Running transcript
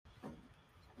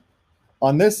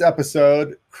On this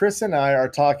episode, Chris and I are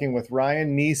talking with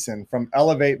Ryan Neeson from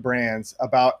Elevate Brands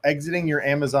about exiting your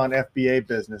Amazon FBA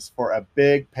business for a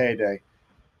big payday.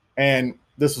 And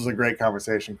this was a great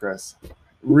conversation, Chris.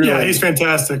 Really, yeah, he's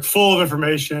fantastic, full of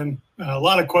information, a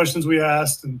lot of questions we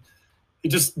asked, and he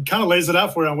just kind of lays it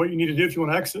out for you on what you need to do if you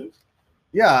want to exit.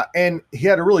 Yeah, and he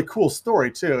had a really cool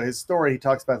story too. His story, he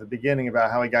talks about at the beginning about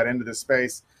how he got into this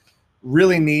space.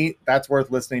 Really neat. That's worth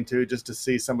listening to, just to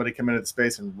see somebody come into the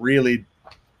space and really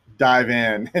dive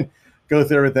in and go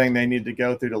through everything they need to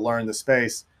go through to learn the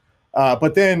space.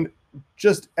 But then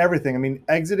just everything. I mean,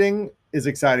 exiting is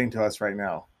exciting to us right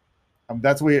now.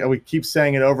 That's we keep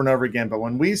saying it over and over again. But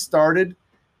when we started,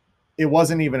 it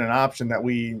wasn't even an option that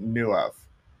we knew of.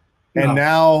 No. And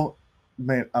now,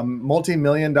 man, a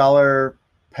multi-million-dollar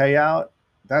payout,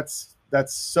 that's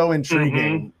so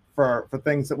intriguing for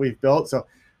things that we've built. So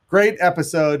great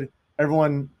episode.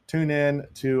 Everyone tune in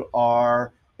to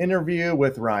our interview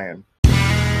with Ryan.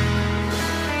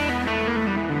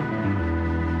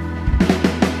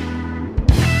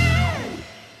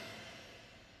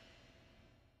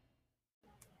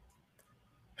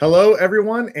 Hello,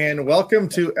 everyone, and welcome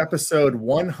to episode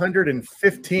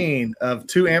 115 of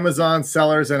Two Amazon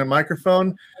Sellers and a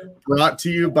Microphone, brought to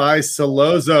you by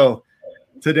Solozo.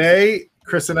 Today,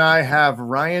 Chris and I have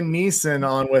Ryan Neeson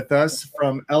on with us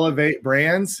from Elevate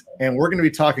Brands, and we're going to be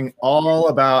talking all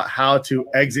about how to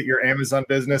exit your Amazon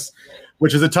business,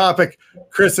 which is a topic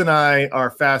Chris and I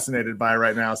are fascinated by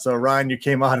right now. So, Ryan, you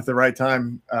came on at the right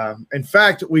time. In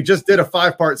fact, we just did a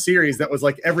 5-part series that was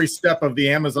like every step of the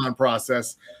Amazon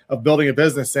process of building a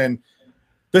business, and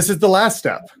this is the last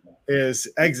step, is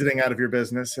exiting out of your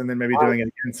business and then maybe doing it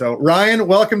again. So Ryan,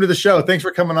 welcome to the show. Thanks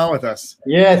for coming on with us.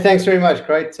 Yeah, thanks very much.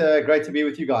 Great to be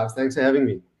with you guys. Thanks for having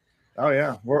me. Oh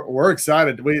yeah, we're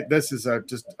excited. This is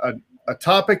just a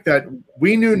topic that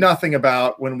we knew nothing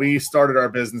about when we started our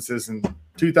businesses in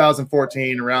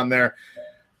 2014, around there.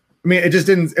 I mean,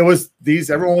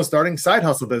 everyone was starting side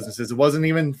hustle businesses. It wasn't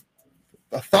even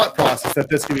a thought process that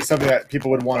this could be something that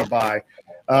people would want to buy.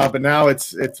 But now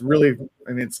it's really,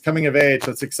 I mean, it's coming of age,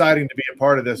 so it's exciting to be a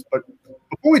part of this. But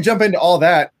before we jump into all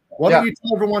that, why don't you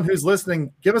tell everyone who's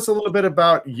listening, give us a little bit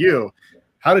about you.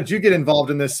 How did you get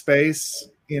involved in this space,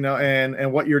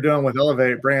 and what you're doing with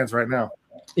Elevate Brands right now?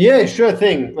 Yeah, sure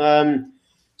thing.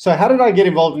 So how did I get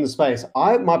involved in the space?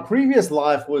 My previous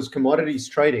life was commodities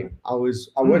trading. I worked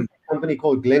for a company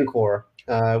called Glencore,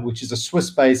 which is a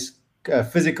Swiss-based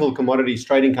physical commodities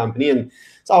trading company. And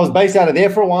so I was based out of there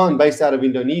for a while and based out of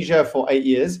Indonesia for 8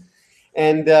 years.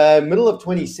 And middle of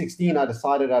 2016, I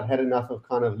decided I'd had enough of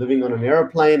kind of living on an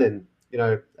airplane and,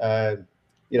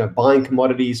 buying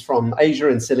commodities from Asia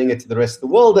and selling it to the rest of the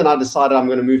world. And I decided I'm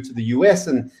going to move to the US.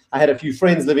 And I had a few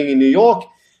friends living in New York,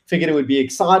 figured it would be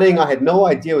exciting. I had no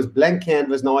idea. It was blank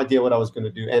canvas, no idea what I was going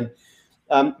to do. And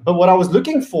but what I was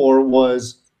looking for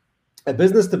was a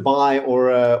business to buy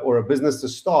or a business to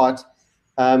start.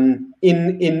 There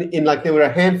were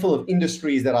a handful of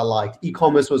industries that I liked.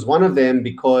 E-commerce was one of them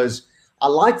because I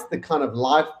liked the kind of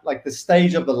life, like the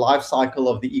stage of the life cycle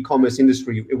of the e-commerce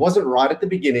industry. It wasn't right at the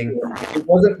beginning. It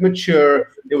wasn't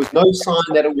mature. There was no sign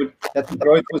that the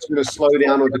growth was going to slow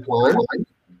down or decline.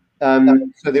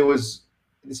 So there were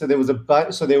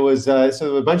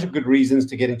a bunch of good reasons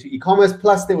to get into e-commerce.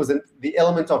 Plus, there was the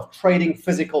element of trading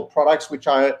physical products, which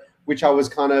I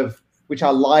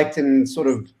liked and sort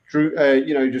of drew.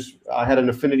 I had an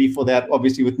affinity for that,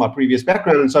 obviously, with my previous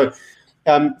background. And so,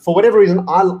 for whatever reason,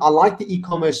 I like the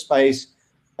e-commerce space.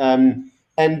 And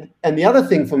the other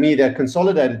thing for me that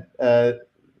consolidated,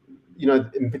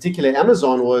 in particular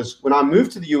Amazon, was when I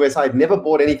moved to the US, I had never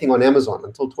bought anything on Amazon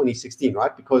until 2016,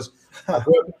 right? Because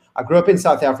I grew up in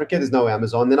South Africa. There's no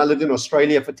Amazon. Then I lived in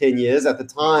Australia for 10 years. At the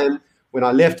time, when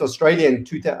I left Australia in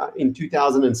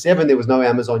 2007, there was no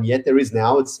Amazon yet. There is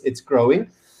now. It's growing.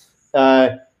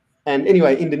 And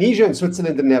anyway, Indonesia and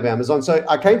Switzerland didn't have Amazon. So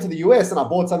I came to the US and I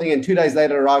bought something, and 2 days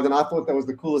later arrived, and I thought that was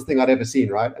the coolest thing I'd ever seen,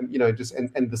 right? And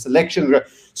the selection.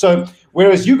 So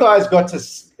whereas you guys got to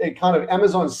kind of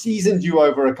Amazon seasoned you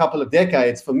over a couple of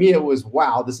decades, for me it was,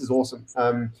 wow, this is awesome.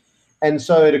 And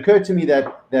so it occurred to me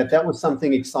that was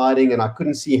something exciting, and I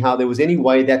couldn't see how there was any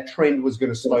way that trend was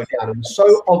going to slow down. It was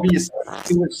so obvious.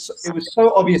 It was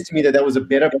so obvious to me that was a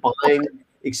better buying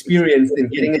experience than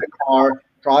getting in a car,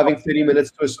 driving 30 minutes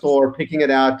to a store, picking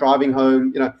it out, driving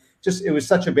home. It was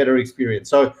such a better experience.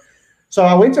 So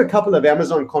I went to a couple of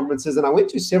Amazon conferences, and I went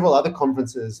to several other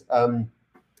conferences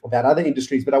about other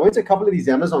industries. But I went to a couple of these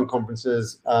Amazon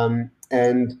conferences, and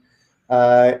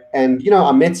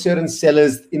I met certain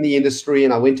sellers in the industry,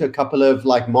 and I went to a couple of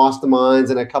like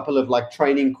masterminds and a couple of like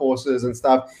training courses and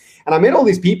stuff. And I met all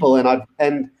these people,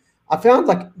 and I found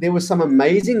like there were some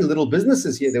amazing little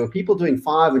businesses here. There were people doing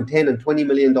 $5 and $10 and $20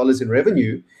 million in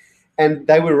revenue, and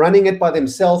they were running it by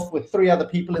themselves with 3 other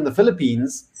people in the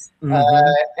Philippines.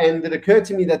 And it occurred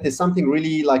to me that there's something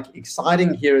really like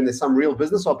exciting here, and there's some real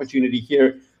business opportunity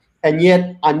here. And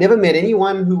yet I never met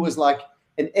anyone who was like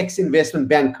an ex-investment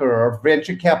banker or a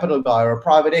venture capital guy or a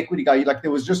private equity guy. Like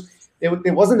there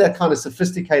wasn't that kind of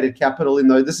sophisticated capital in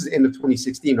those. This is end of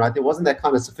 2016, right? There wasn't that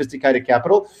kind of sophisticated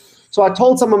capital. So I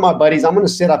told some of my buddies, I'm going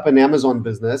to set up an Amazon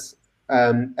business.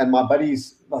 And my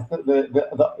buddies, like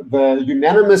the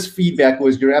unanimous feedback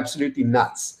was, you're absolutely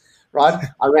nuts, right?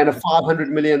 I ran a $500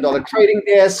 million trading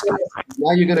desk.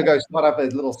 Now you're going to go start up a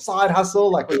little side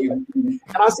hustle. And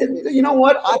I said, you know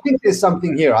what? I think there's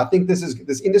something here. I think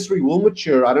this industry will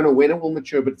mature. I don't know when it will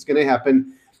mature, but it's going to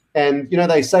happen. And, you know,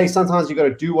 they say sometimes you got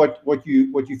to do what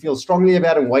you feel strongly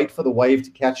about and wait for the wave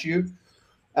to catch you.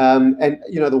 And,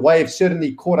 you know, the wave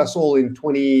certainly caught us all in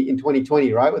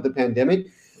 2020, right, with the pandemic.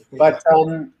 But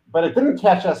it didn't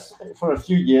catch us for a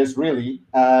few years, really.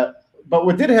 But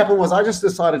what did happen was I just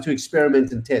decided to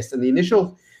experiment and test. And the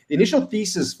initial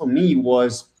thesis for me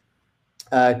was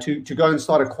to go and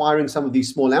start acquiring some of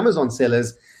these small Amazon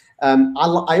sellers.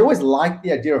 I always liked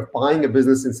the idea of buying a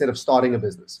business instead of starting a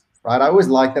business, right? I always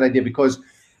liked that idea because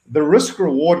the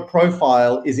risk-reward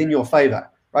profile is in your favor,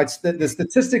 right? The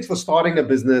statistics for starting a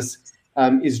business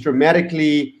is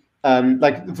dramatically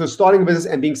like for starting a business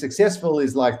and being successful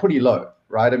is like pretty low,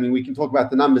 right? I mean, we can talk about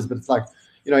the numbers, but it's like,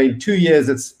 you know, in 2 years,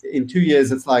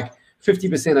 it's like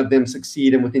 50% of them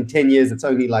succeed. And within 10 years, it's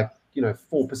only like, you know,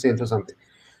 4% or something.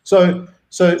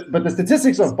 But the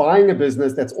statistics of buying a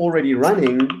business that's already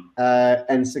running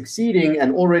and succeeding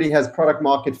and already has product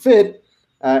market fit,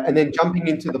 and then jumping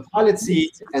into the pilot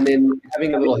seat and then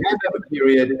having a little handover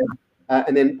period,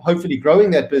 and then hopefully growing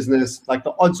that business, like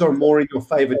the odds are more in your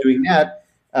favor doing that,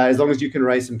 as long as you can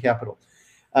raise some capital.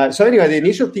 So anyway, the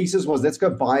initial thesis was, let's go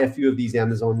buy a few of these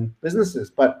Amazon businesses.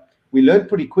 But we learned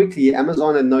pretty quickly,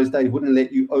 Amazon in those days wouldn't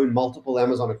let you own multiple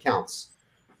Amazon accounts,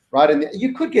 right? And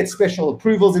you could get special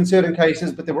approvals in certain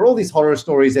cases, but there were all these horror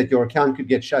stories that your account could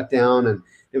get shut down and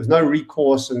there was no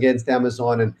recourse against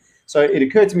Amazon. And so it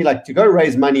occurred to me, like, to go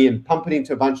raise money and pump it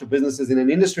into a bunch of businesses in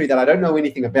an industry that I don't know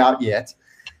anything about yet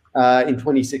in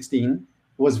 2016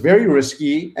 was very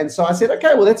risky. And so I said,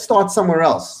 okay, well, let's start somewhere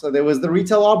else. So there was the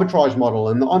retail arbitrage model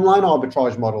and the online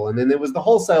arbitrage model, and then there was the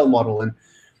wholesale model. And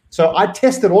so I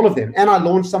tested all of them, and I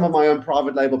launched some of my own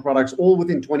private label products all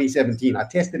within 2017. I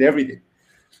tested everything.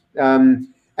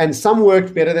 And some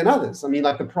worked better than others. I mean,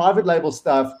 like the private label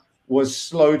stuff was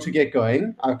slow to get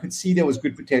going. I could see there was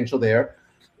good potential there.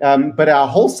 But our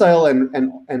wholesale and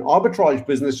arbitrage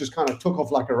business just kind of took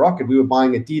off like a rocket. We were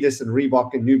buying Adidas and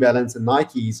Reebok and New Balance and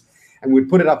Nikes, and we'd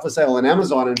put it up for sale on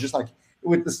Amazon. And just like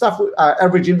with the stuff,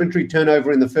 average inventory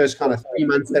turnover in the first kind of 3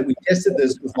 months that we tested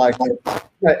this was like,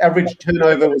 average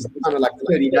turnover was kind of like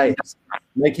 30 days,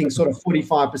 making sort of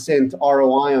 45%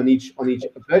 ROI on each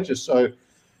purchase.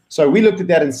 So we looked at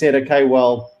that and said, okay,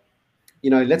 well,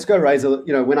 let's go raise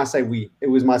when I say we, it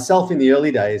was myself in the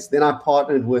early days. Then I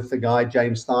partnered with the guy,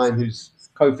 James Stein, who's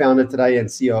co-founder today and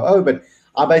COO, but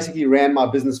I basically ran my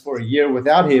business for a year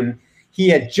without him. He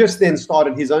had just then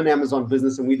started his own Amazon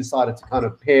business, and we decided to kind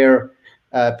of pair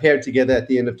together at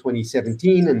the end of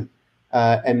 2017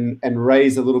 and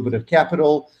raise a little bit of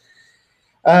capital.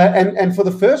 And for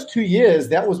the first 2 years,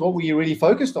 that was what we really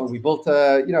focused on. We built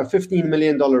a $15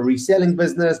 million reselling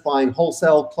business, buying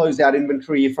wholesale closeout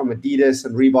inventory from Adidas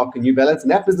and Reebok and New Balance.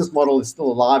 And that business model is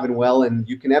still alive and well, and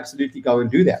you can absolutely go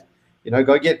and do that.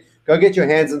 Go get your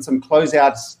hands on some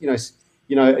closeouts,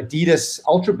 Adidas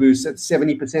Ultra Boost at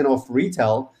 70% off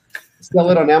retail, sell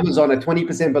it on Amazon at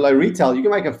 20% below retail. You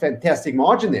can make a fantastic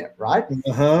margin there, right?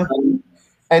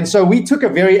 And so we took a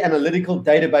very analytical,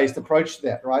 data-based approach to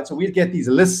that, right? So we'd get these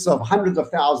lists of hundreds of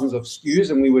thousands of SKUs,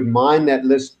 and we would mine that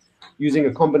list using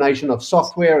a combination of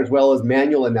software as well as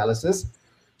manual analysis.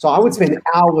 So I would spend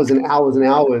hours and hours and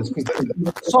hours, because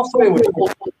the software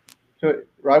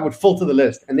would filter the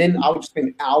list. And then I would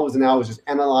spend hours and hours just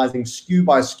analyzing SKU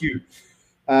by SKU,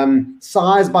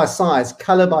 size by size,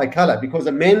 color by color, because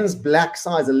a men's black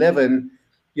size 11,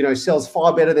 sells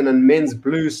far better than a men's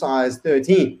blue size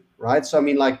 13. Right. So, I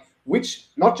mean, like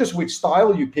not just which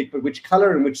style you pick, but which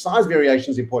color and which size variation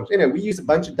is important. We use a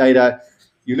bunch of data.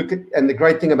 You look at, and the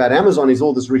great thing about Amazon is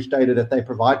all this rich data that they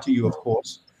provide to you, of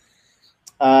course.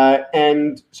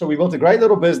 And so we built a great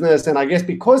little business. And I guess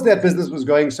because that business was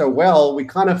going so well, we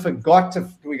kind of forgot to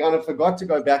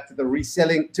go back to the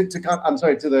reselling, to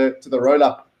the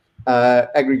roll-up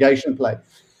aggregation play.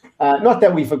 Not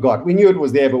that we forgot. We knew it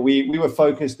was there, but we were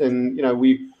focused, and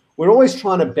we're always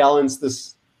trying to balance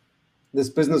this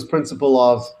business principle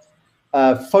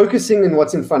of focusing on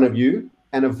what's in front of you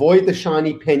and avoid the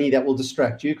shiny penny that will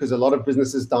distract you, because a lot of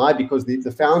businesses die because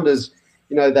the founders,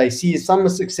 they see some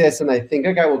success and they think,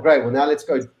 okay, well, great. Well, now let's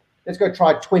go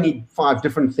try 25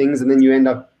 different things. And then you end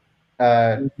up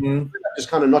just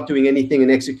kind of not doing anything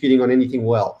and executing on anything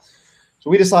well. So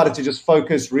we decided to just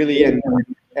focus really and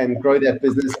grow that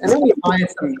business. And then we hired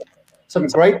some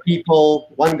great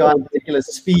people. One guy in particular,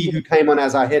 Svi, who came on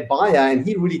as our head buyer, and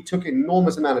he really took an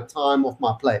enormous amount of time off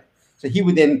my plate. So he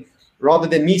would then, rather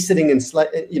than me sitting and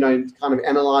kind of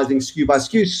analyzing SKU by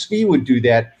SKU, Svi would do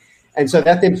that. And so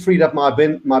that then freed up my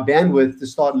bandwidth to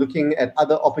start looking at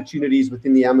other opportunities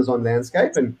within the Amazon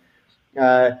landscape. And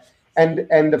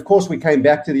of course, we came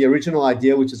back to the original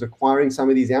idea, which is acquiring some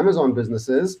of these Amazon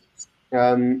businesses.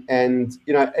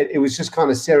 It was just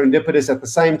kind of serendipitous. At the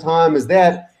same time as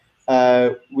that,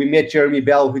 we met Jeremy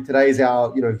Bell, who today is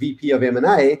our VP of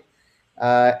M&A.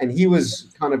 And he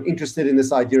was kind of interested in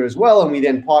this idea as well, and we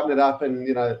then partnered up. And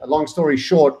a long story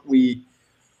short, we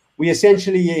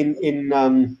essentially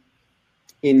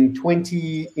in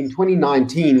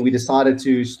 2019 we decided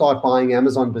to start buying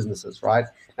Amazon businesses. Right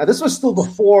now, this was still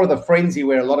before the frenzy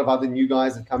where a lot of other new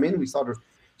guys had come in. So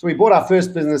we bought our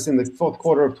first business in the fourth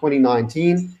quarter of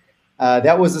 2019.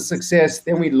 That was a success.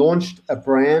 Then we launched a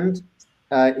brand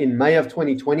in May of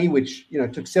 2020, which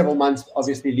took several months,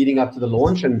 obviously leading up to the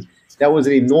launch, and that was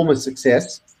an enormous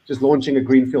success, just launching a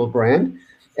greenfield brand.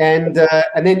 And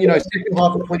then second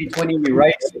half of 2020, we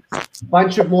raised a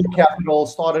bunch of more capital,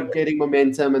 started getting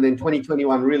momentum, and then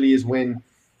 2021 really is when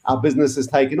our business has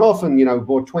taken off, and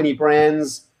bought 20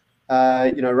 brands,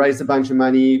 raised a bunch of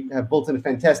money, have built a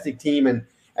fantastic team, and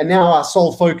now our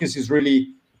sole focus is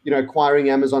really acquiring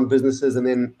Amazon businesses and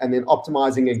then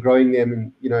optimizing and growing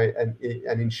them,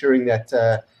 and ensuring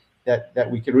that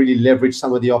we can really leverage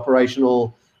some of the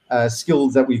operational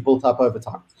skills that we've built up over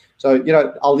time. So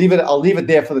I'll leave it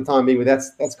there for the time being, but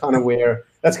that's kind of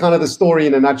the story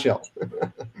in a nutshell.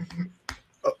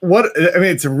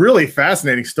 It's a really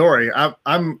fascinating story. I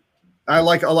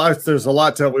like a lot. There's a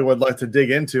lot we would like to dig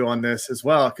into on this as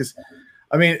well, because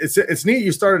it's neat.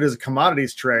 You started as a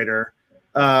commodities trader.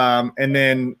 And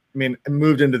then,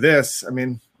 moved into this.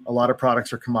 A lot of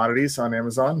products are commodities on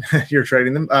Amazon. You're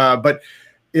trading them. But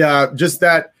yeah, just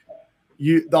that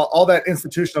all that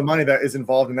institutional money that is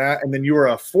involved in that. And then you were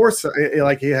a force,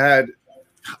 like you had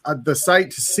the sight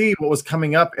to see what was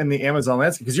coming up in the Amazon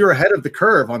landscape, because you're ahead of the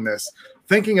curve on this.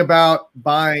 Thinking about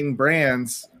buying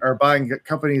brands or buying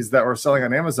companies that were selling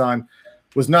on Amazon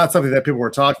was not something that people were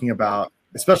talking about,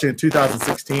 especially in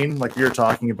 2016, like you're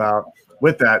talking about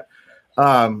with that.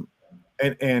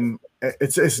 And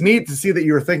it's neat to see that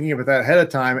you were thinking about that ahead of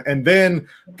time, and then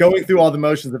going through all the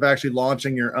motions of actually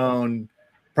launching your own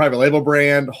private label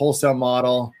brand, wholesale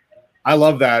model. I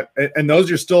love that. And those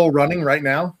you're still running right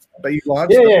now that you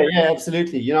launched? Yeah,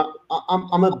 absolutely.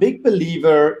 I'm a big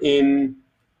believer in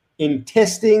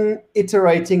testing,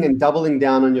 iterating, and doubling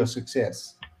down on your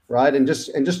success, right? And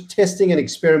just testing and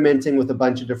experimenting with a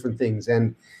bunch of different things.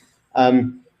 And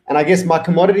I guess my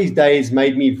commodities days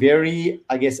made me very,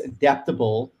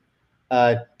 adaptable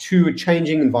to a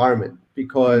changing environment,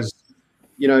 because,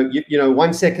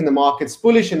 1 second the market's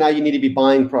bullish and now you need to be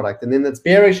buying product, and then it's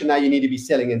bearish and now you need to be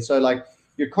selling. And so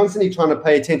you're constantly trying to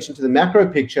pay attention to the macro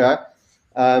picture,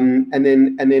 and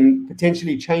then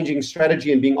potentially changing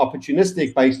strategy and being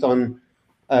opportunistic based on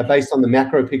the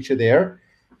macro picture there.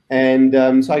 And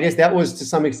so I guess that was to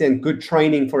some extent good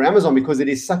training for Amazon, because it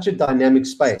is such a dynamic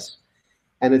space.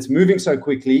 And it's moving so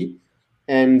quickly.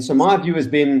 And so my view has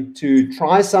been to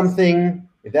try something.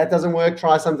 If that doesn't work,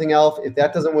 try something else. If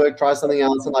that doesn't work, try something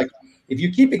else. And if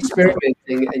you keep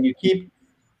experimenting and you keep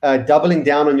doubling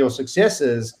down on your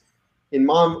successes, in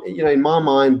my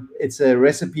mind, it's a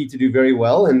recipe to do very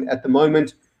well. And at the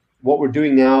moment, what we're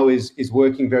doing now is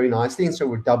working very nicely. And so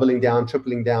we're doubling down,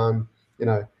 tripling down,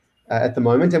 at the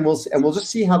moment. And we'll just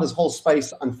see how this whole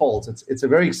space unfolds. It's a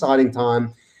very exciting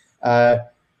time.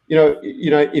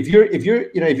 If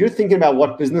you're thinking about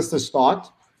what business to start,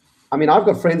 I've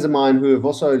got friends of mine who have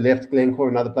also left Glencore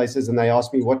and other places, and they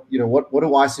ask me what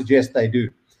do I suggest they do?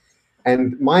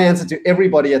 And my answer to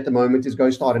everybody at the moment is go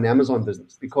start an Amazon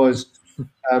business, because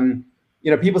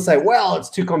people say, well, it's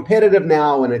too competitive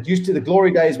now, and it used to, the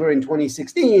glory days were in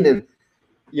 2016, and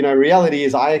reality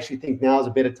is I actually think now is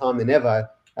a better time than ever.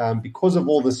 Because of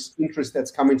all this interest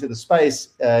that's come into the space,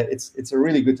 it's a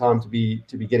really good time to be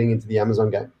getting into the Amazon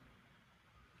game.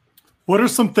 What are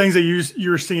some things that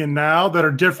you're seeing now that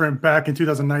are different back in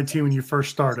 2019 when you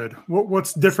first started?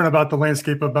 What's different about the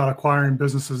landscape about acquiring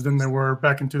businesses than they were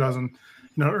back in 2000,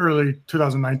 early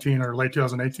 2019 or late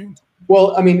 2018?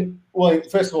 Well, I mean,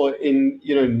 first of all,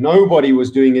 nobody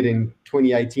was doing it in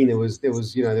 2018. There was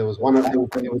one of them.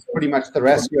 It was pretty much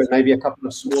Thrasio and maybe a couple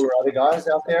of smaller other guys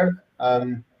out there.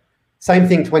 Same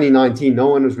thing, 2019. No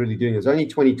one was really doing it. It was only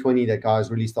 2020 that guys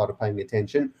really started paying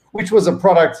attention, which was a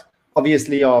product,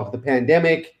 obviously, of the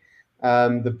pandemic,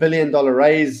 the $1 billion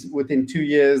raise within 2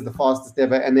 years, the fastest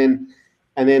ever, and then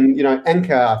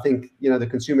Anker, I think, the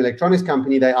consumer electronics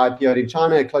company, they IPO'd in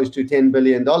China at close to $10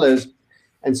 billion.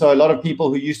 And so a lot of people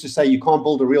who used to say you can't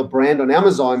build a real brand on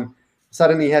Amazon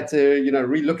suddenly had to,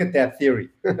 relook at that theory,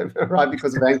 right?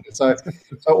 Because of Anker. So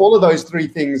all of those three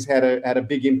things had a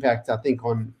big impact, I think,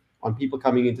 on people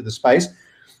coming into the space.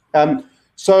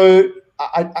 So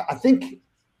I think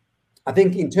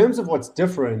in terms of what's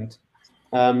different,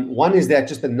 one is that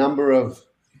just the number of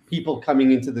people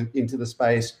coming into the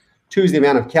space. Two is the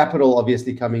amount of capital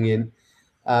obviously coming in.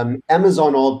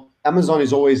 Amazon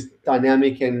is always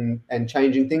dynamic and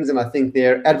changing things, and I think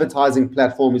their advertising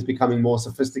platform is becoming more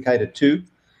sophisticated too,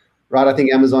 right? I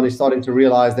think Amazon is starting to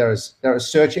realize they're a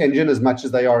search engine as much as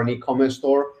they are an e-commerce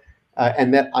store,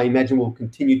 and that I imagine will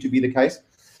continue to be the case.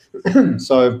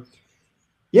 So,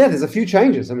 yeah, there's a few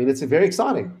changes. I mean, it's very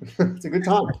exciting. It's a good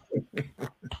time.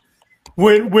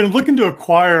 When looking to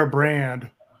acquire a brand,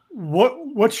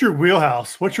 what's your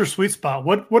wheelhouse? What's your sweet spot?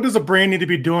 What does a brand need to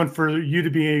be doing for you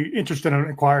to be interested in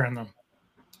acquiring them?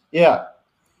 Yeah.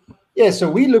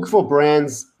 So we look for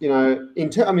brands,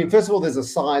 first of all, there's a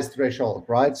size threshold,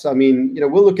 right? So,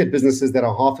 we'll look at businesses that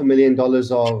are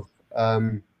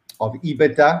 $500,000 of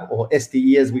EBITDA, or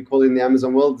SDE, as we call it in the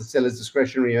Amazon world, the seller's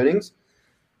discretionary earnings.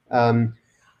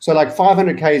 So like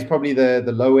 500K is probably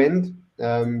the low end.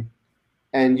 And,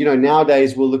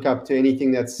 nowadays we'll look up to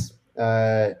anything that's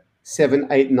 $7,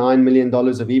 $8, $9 million of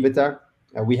EBITDA.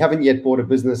 We haven't yet bought a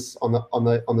business on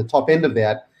the top end of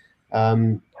that,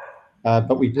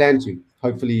 but we plan to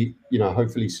hopefully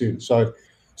soon. So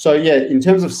yeah, in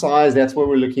terms of size, that's what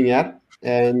we're looking at,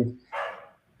 and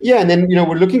then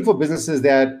we're looking for businesses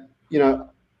that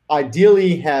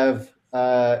ideally have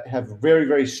very,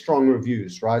 very strong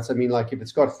reviews, right? So like if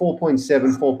it's got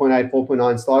 4.7, 4.8,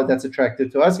 4.9 stars, that's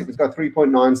attractive to us. If it's got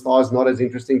 3.9 stars, not as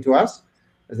interesting to us.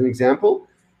 As an example,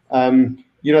 the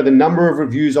number of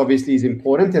reviews obviously is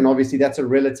important, and obviously that's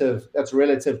relative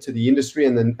to the industry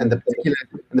relative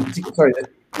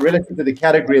to the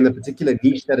category and the particular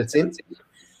niche that it's in.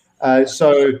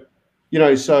 So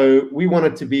we want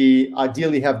it to be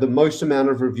ideally have the most amount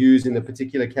of reviews in a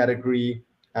particular category,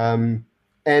 and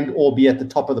or be at the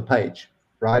top of the page,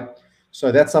 right?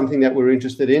 So that's something that we're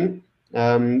interested in.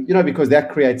 Because that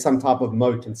creates some type of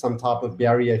moat and some type of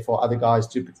barrier for other guys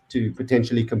to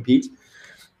potentially compete.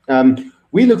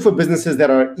 We look for businesses that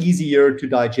are easier to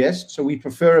digest. So we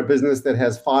prefer a business that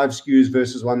has 5 SKUs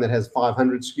versus one that has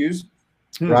 500 SKUs,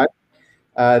 right?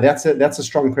 That's a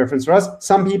strong preference for us.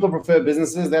 Some people prefer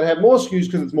businesses that have more SKUs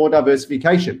because it's more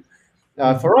diversification.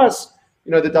 For us,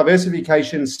 the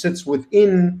diversification sits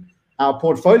within our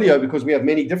portfolio because we have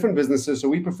many different businesses, so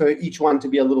we prefer each one to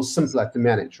be a little simpler to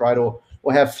manage, right? Or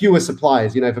have fewer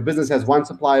suppliers. If a business has one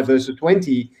supplier versus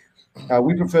 20,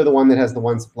 we prefer the one that has the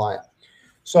one supplier.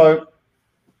 So,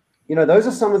 those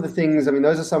are some of the things.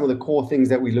 Those are some of the core things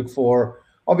that we look for.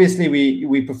 Obviously,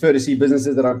 we prefer to see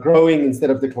businesses that are growing instead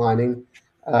of declining.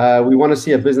 We want to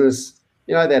see a business,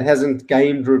 that hasn't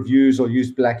gamed reviews or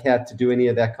used Black Hat to do any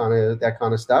of that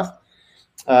kind of stuff.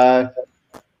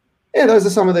 Yeah, those are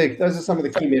some of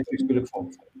the key metrics we look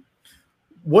for.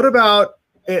 What about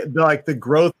the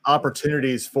growth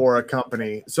opportunities for a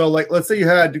company? So let's say you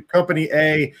had company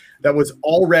A that was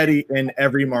already in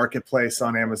every marketplace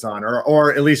on Amazon,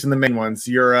 or at least in the main ones,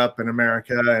 Europe and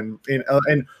America, and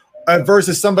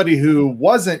versus somebody who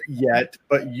wasn't yet,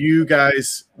 but you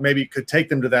guys maybe could take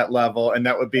them to that level, and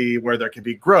that would be where there could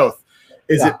be growth.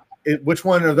 Which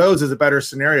one of those is a better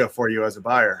scenario for you as a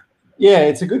buyer? Yeah,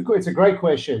 it's a great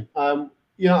question.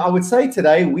 I would say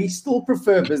today we still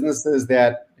prefer businesses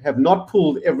that have not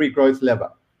pulled every growth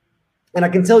lever. And I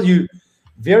can tell you,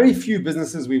 very few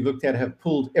businesses we've looked at have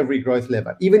pulled every growth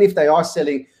lever, even if they are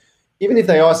selling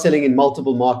in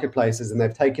multiple marketplaces and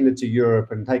they've taken it to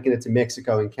Europe and taken it to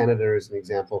Mexico and Canada as an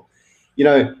example.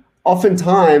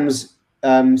 Oftentimes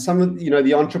some of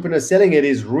the entrepreneur selling it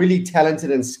is really talented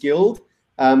and skilled,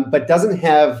 but doesn't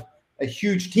have a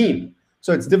huge team.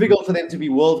 So it's difficult for them to be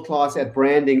world-class at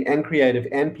branding and creative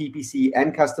and PPC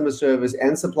and customer service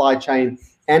and supply chain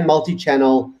and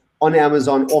multi-channel on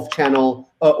Amazon,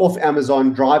 off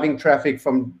Amazon, driving traffic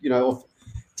from, off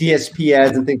DSP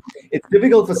ads and things. It's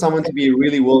difficult for someone to be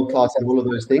really world-class at all of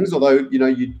those things, although,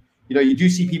 you do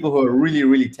see people who are really,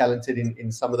 really talented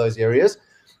in some of those areas.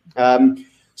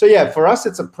 So yeah, for us,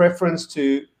 it's a preference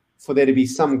for there to be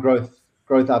some growth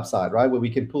upside, right, where we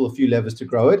can pull a few levers to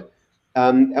grow it.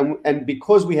 And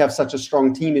because we have such a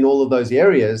strong team in all of those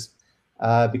areas,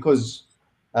 so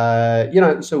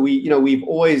we've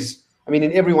always, I mean,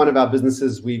 in every one of our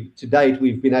businesses, to date,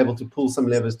 we've been able to pull some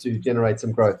levers to generate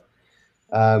some growth.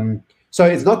 So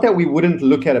it's not that we wouldn't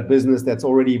look at a business that's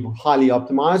already highly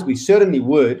optimized. We certainly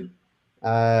would,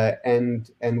 and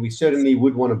we certainly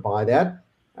would want to buy that.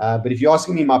 But if you're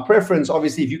asking me my preference,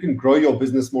 obviously, if you can grow your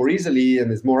business more easily and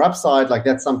there's more upside, like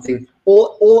that's something,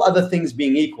 all other things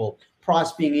being equal,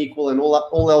 price being equal, and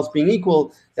all else being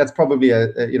equal, that's probably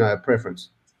a preference.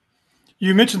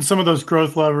 You mentioned some of those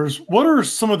growth levers. What are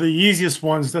some of the easiest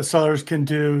ones that sellers can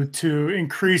do to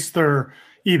increase their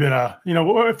EBITDA? You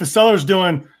know, if the seller's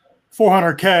doing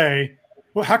 400K,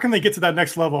 well, how can they get to that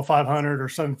next level of 500 or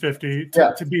 750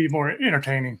 to be more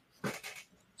entertaining?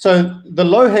 So the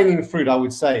low-hanging fruit, I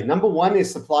would say, number one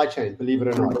is supply chain, believe it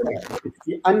or not. It's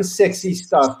the unsexy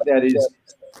stuff that is,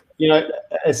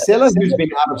 a seller who's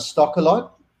been out of stock a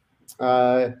lot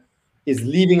is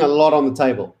leaving a lot on the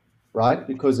table, right?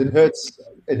 Because it hurts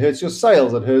your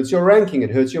sales, it hurts your ranking,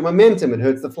 it hurts your momentum, it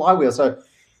hurts the flywheel. So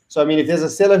I mean, if there's a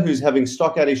seller who's having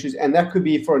stock out issues, and that could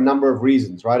be for a number of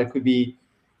reasons, right? It could be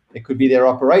their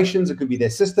operations, it could be their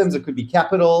systems, it could be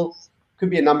capital, it could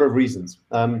be a number of reasons.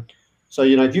 So,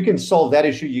 if you can solve that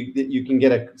issue, you can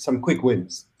get some quick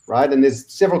wins, right? And there's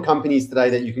several companies today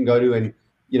that you can go to and,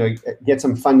 get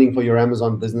some funding for your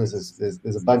Amazon business.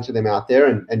 There's a bunch of them out there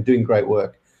and doing great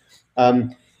work.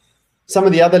 Some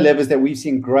of the other levers that we've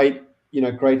seen great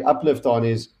uplift on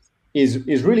is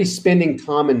really spending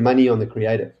time and money on the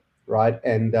creative, right?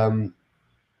 And,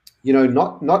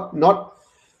 not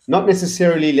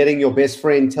necessarily letting your best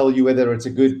friend tell you whether it's a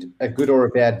good or a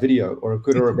bad video or a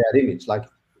good or a bad image. Like,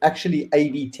 actually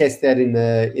A/B test that in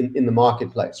the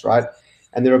marketplace, right?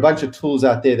 And there are a bunch of tools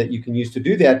out there that you can use to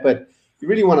do that, but you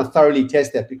really want to thoroughly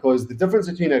test that, because the difference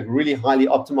between a really highly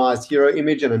optimized hero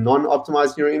image and a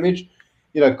non-optimized hero image,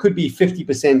 could be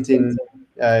 50%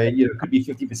 could be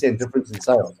 50% difference in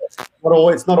sales. It's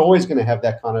not always going to have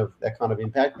that kind of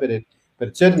impact, but it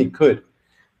certainly could.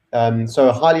 So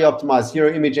a highly optimized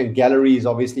hero image and gallery is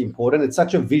obviously important. It's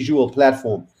such a visual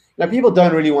platform. Now, people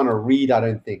don't really want to read, I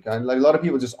don't think. And like, a lot of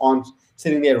people just aren't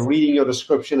sitting there reading your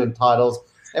description and titles.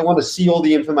 They want to see all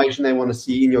the information they want to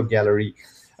see in your gallery.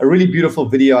 A really beautiful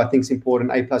video, I think, is important,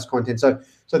 A+ content. So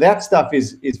that stuff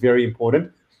is very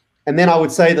important. And then I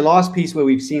would say the last piece where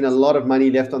we've seen a lot of money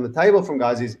left on the table from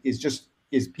guys is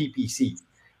PPC,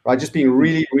 right? Just being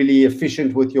really, really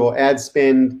efficient with your ad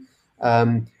spend,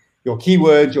 your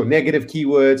keywords, your negative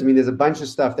keywords. I mean, there's a bunch of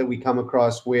stuff that we come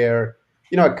across where,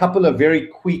 a couple of very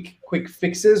quick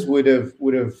fixes would have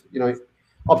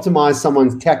optimized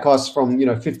someone's TAC costs from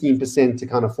 15% to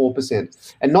kind of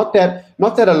 4%. And not that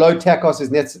a low TAC cost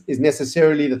is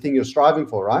necessarily the thing you're striving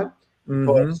for, right? Mm-hmm.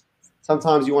 But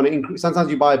sometimes you want to increase. Sometimes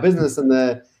you buy a business and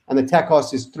the TAC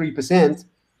cost is 3%,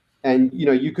 and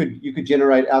you could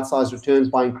generate outsized returns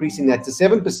by increasing that to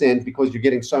 7% because you're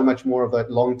getting so much more of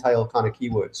that long tail kind of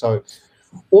keyword. So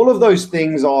all of those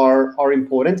things are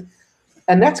important.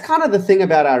 And that's kind of the thing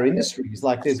about our industry, is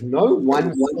like there's no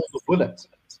one silver bullet.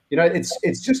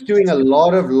 It's just doing a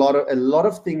lot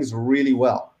of things really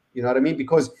well. You know what I mean?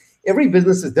 Because every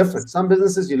business is different. Some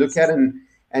businesses you look at and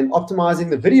optimizing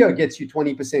the video gets you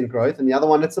 20% growth, and the other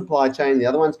one it's supply chain, the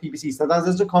other one's PPC. Sometimes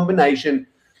it's a combination.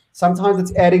 Sometimes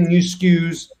it's adding new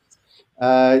SKUs.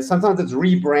 Sometimes it's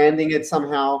rebranding it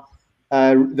somehow.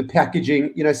 The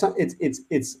packaging,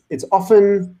 it's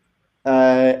often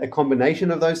a combination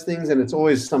of those things, and it's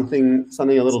always something a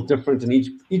little different. And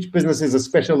each business is a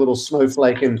special little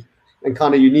snowflake and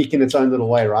kind of unique in its own little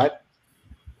way, right?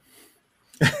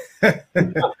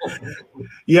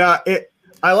 Yeah,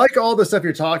 I like all the stuff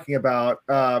you're talking about,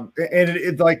 and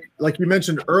it like you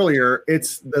mentioned earlier,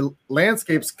 it's the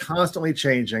landscape's constantly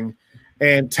changing,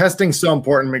 and testing's so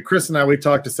important. I mean, Chris and I, we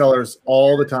talk to sellers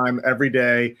all the time, every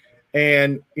day.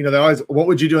 And, they're always, what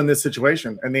would you do in this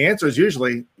situation? And the answer is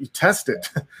usually you test it,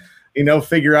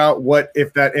 figure out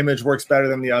if that image works better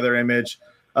than the other image.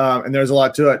 And there's a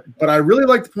lot to it. But I really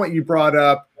like the point you brought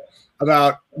up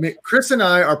about Chris and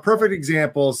I are perfect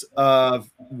examples of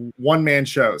one-man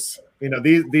shows.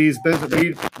 These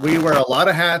business, we wear a lot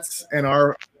of hats in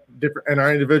our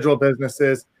individual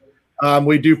businesses.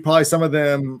 We do probably some of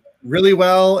them really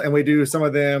well, and we do some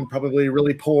of them probably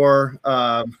really poor.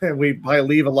 And we probably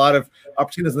leave a lot of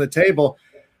opportunities on the table.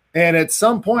 And at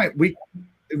some point, we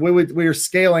are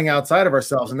scaling outside of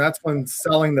ourselves, and that's when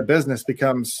selling the business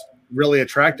becomes really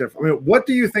attractive. I mean, what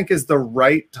do you think is the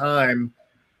right time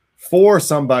for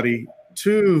somebody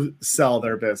to sell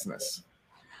their business?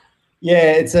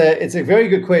 Yeah, it's a very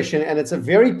good question, and it's a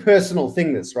very personal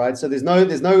thing. This, right? So there's no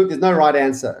right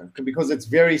answer because it's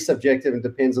very subjective and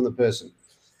depends on the person.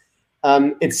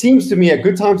 It seems to me a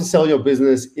good time to sell your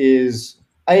business is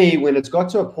when it's got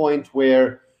to a point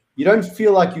where you don't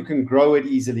feel like you can grow it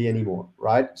easily anymore,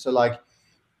 right? So like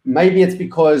maybe it's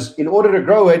because in order to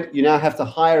grow it, you now have to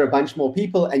hire a bunch more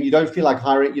people, and you don't feel like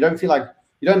hiring. You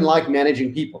don't like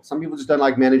managing people. Some people just don't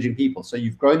like managing people. So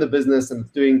you've grown the business and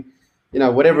it's doing,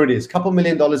 whatever it is, $2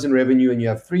 million in revenue, and you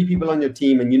have 3 people on your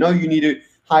team, and you need to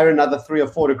hire another 3 or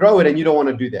 4 to grow it, and you don't want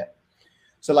to do that.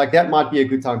 So like that might be a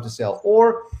good time to sell.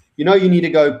 Or, you need to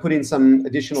go put in some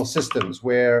additional systems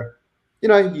where, you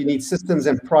need systems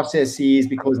and processes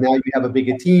because now you have a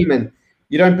bigger team and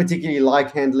you don't particularly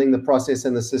like handling the process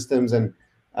and the systems, and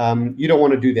you don't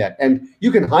want to do that. And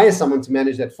you can hire someone to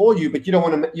manage that for you, but you don't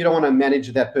want to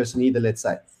manage that person either, let's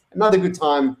say. Another good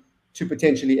time to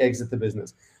potentially exit the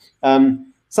business.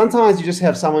 Sometimes you just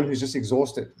have someone who's just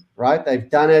exhausted, right? They've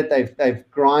done it, they've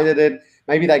grinded it.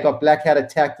 Maybe they got black hat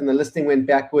attacked and the listing went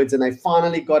backwards, and they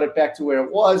finally got it back to where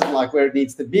it was and like where it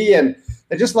needs to be. And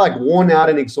they're just like worn out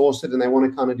and exhausted, and they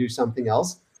want to kind of do something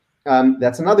else.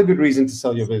 That's another good reason to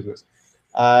sell your business.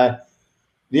 The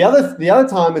other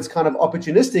time it's kind of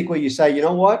opportunistic where you say, you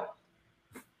know what?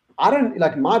 I don't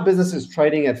like my business is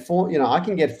trading at 4, I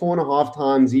can get 4.5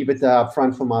 times EBITDA up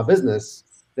front for my business,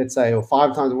 let's say, or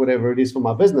 5 times or whatever it is for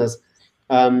my business.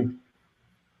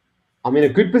 I'm in a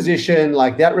good position.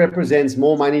 Like that represents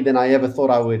more money than I ever thought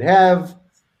I would have.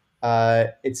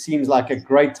 It seems like a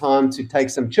great time to take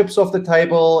some chips off the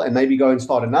table and maybe go and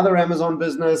start another Amazon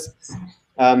business.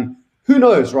 Who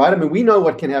knows, right? I mean, we know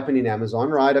what can happen in Amazon,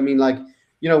 right? I mean, like,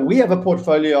 we have a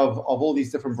portfolio of all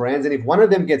these different brands, and if one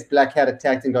of them gets black hat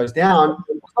attacked and goes down,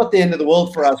 it's not the end of the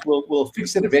world for us. We'll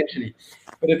fix it eventually.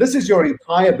 But if this is your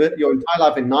entire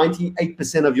life, and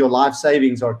 98% of your life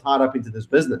savings are tied up into this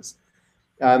business,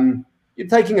 you're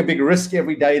taking a big risk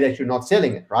every day that you're not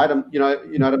selling it, right? You know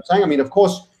what I'm saying? I mean, of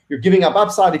course, you're giving up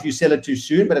upside if you sell it too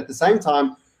soon, but at the same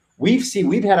time,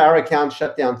 we've had our account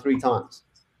shut down 3 times,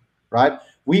 right?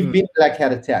 We've been black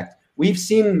hat attacked. We've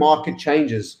seen market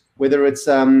changes, whether it's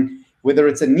a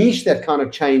niche that kind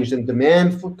of changed and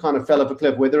demand kind of fell off a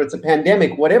cliff, whether it's a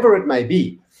pandemic, whatever it may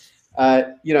be.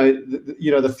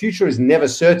 The future is never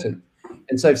certain.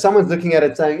 And so if someone's looking at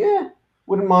it saying, yeah,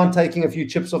 wouldn't mind taking a few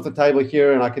chips off the table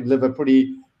here and I could live a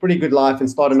pretty good life and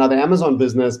start another Amazon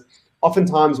business,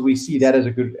 oftentimes we see that as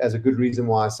a good reason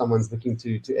why someone's looking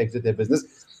to exit their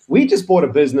business. We just bought a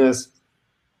business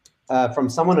from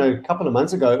someone a couple of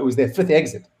months ago. It was their 5th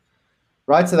exit,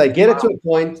 right? So they get it to a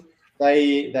point,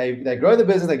 they grow the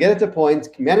business, they get it to a point,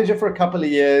 manage it for a couple of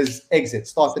years, exit,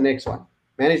 start the next one.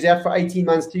 Manage that for 18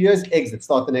 months, 2 years, exit,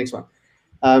 start the next one.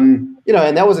 And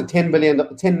that was a $10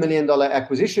 million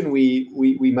acquisition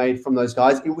we made from those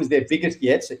guys. It was their biggest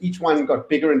yet. So each one got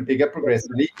bigger and bigger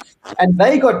progressively, and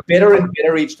they got better and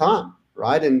better each time,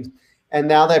 right? And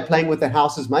now they're playing with the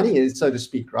house's money, so to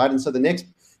speak, right? And so the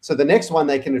next one,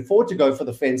 they can afford to go for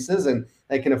the fences, and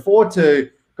they can afford to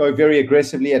go very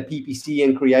aggressively at PPC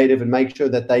and creative and make sure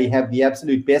that they have the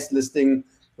absolute best listing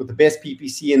with the best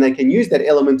PPC, and they can use that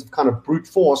element of kind of brute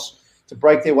force to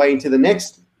break their way into the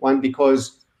next one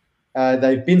because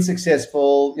they've been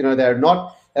successful.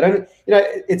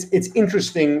 It's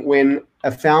interesting when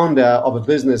a founder of a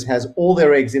business has all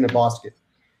their eggs in a basket.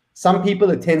 Some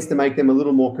people, it tends to make them a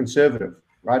little more conservative,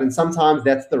 right? And sometimes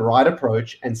that's the right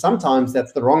approach, and sometimes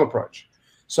that's the wrong approach.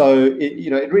 So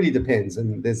it really depends,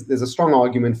 and there's a strong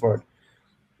argument for it.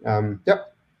 Yep.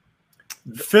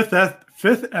 Fifth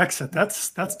exit.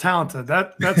 That's talented.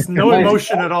 That's no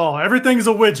emotion at all. Everything's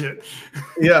a widget.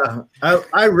 Yeah,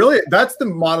 I really, that's the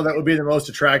model that would be the most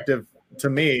attractive to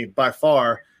me by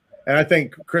far. And I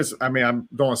think, Chris, I mean, I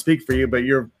don't want to speak for you, but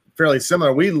you're fairly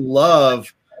similar. We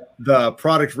love the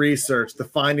product research, the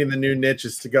finding the new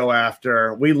niches to go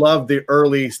after. We love the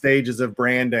early stages of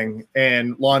branding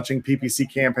and launching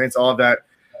PPC campaigns, all of that.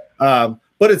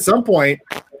 But at some point,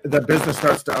 the business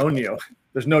starts to own you.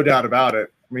 There's no doubt about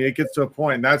it. I mean, it gets to a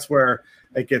point, and that's where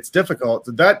it gets difficult.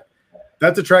 So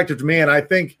that's attractive to me, and I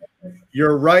think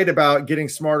you're right about getting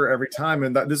smarter every time.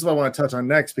 And this is what I want to touch on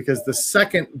next, because the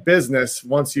second business,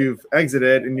 once you've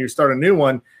exited and you start a new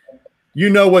one, you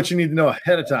know what you need to know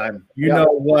ahead of time. You know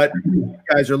what you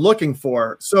guys are looking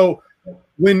for. So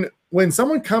when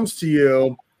someone comes to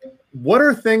you, what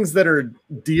are things that are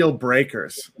deal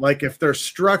breakers? Like if they're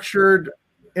structured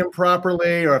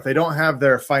improperly, or if they don't have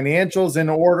their financials in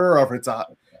order, or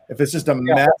if it's just a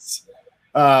mess.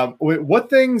 What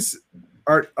things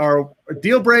are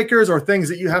deal breakers, or things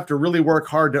that you have to really work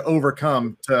hard to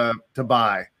overcome to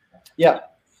buy?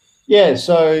 Yeah.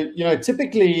 So,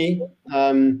 typically,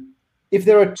 if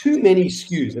there are too many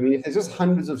SKUs, I mean, if there's just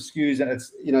hundreds of SKUs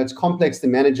and it's complex to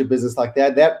manage a business like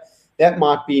that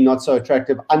might be not so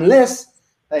attractive unless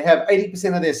they have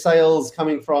 80% of their sales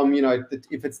coming from,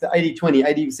 if it's the 80-20,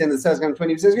 80% of the sales coming from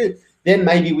 20% SKUs, then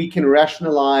maybe we can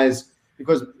rationalize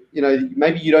because,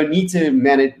 maybe you don't need to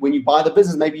manage when you buy the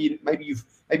business. Maybe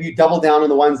you double down on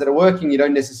the ones that are working. You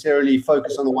don't necessarily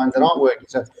focus on the ones that aren't working.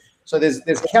 So there's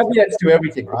caveats to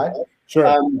everything, right? Sure.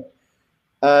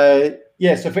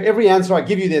 So for every answer I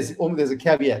give you, there's a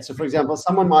caveat. So for example,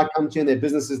 someone might come to you and their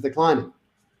business is declining.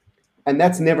 And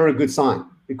that's never a good sign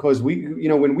because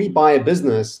when we buy a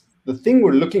business, the thing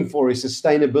we're looking for is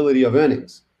sustainability of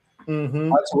earnings. Mm-hmm.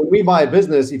 Right? So when we buy a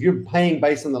business, if you're paying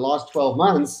based on the last 12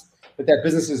 months, but that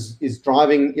business is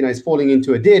driving, is falling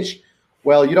into a ditch,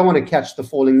 well, you don't want to catch the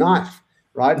falling knife,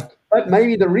 right? But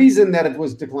maybe the reason that it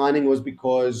was declining was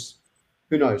because,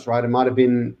 who knows, right? It might have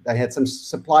been they had some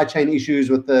supply chain issues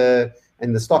and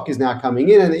the stock is now coming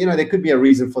in, and there could be a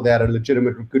reason for that, a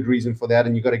legitimate good reason for that,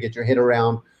 and you've got to get your head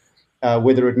around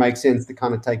whether it makes sense to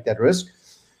kind of take that risk.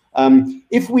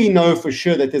 If we know for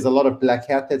sure that there's a lot of black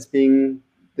hat that's being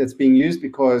used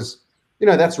because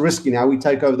that's risky. Now we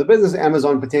take over the business,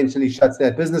 Amazon potentially shuts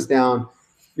that business down.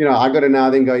 I got to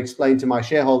now then go explain to my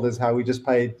shareholders how we just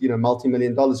paid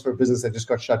multi-million dollars for a business that just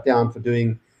got shut down for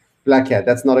doing black hat.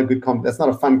 That's not a good that's not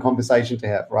a fun conversation to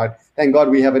have, right? Thank God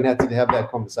we haven't had to have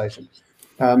that conversation.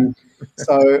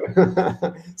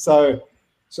 So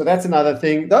that's another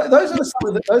thing. Those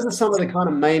are some of the kind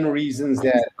of main reasons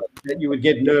that you would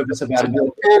get nervous about it.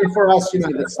 And for us,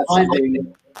 the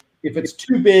sizing, if it's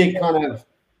too big, kind of,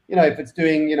 if it's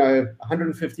doing,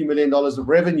 $150 million of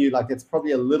revenue, like it's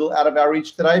probably a little out of our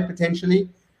reach today, potentially.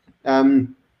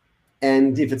 And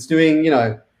if it's doing,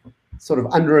 sort of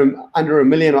under $1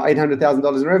 million or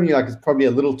 $800,000 in revenue, like it's probably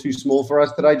a little too small for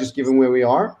us today, just given where we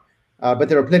are. But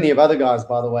there are plenty of other guys,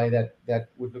 by the way, that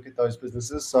would look at those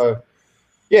businesses. So,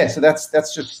 so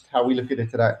that's just how we look at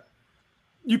it today.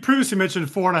 You previously mentioned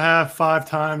 4.5, 5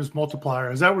 times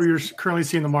multiplier. Is that where you're currently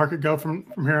seeing the market go from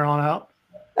here on out?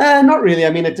 Not really.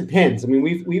 I mean, it depends. I mean,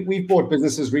 we've bought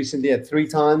businesses recently at 3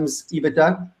 times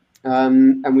EBITDA,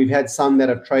 and we've had some that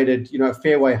have traded, a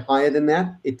fair way higher than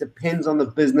that. It depends on the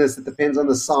business. It depends on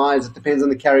the size. It depends on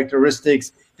the characteristics.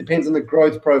 It depends on the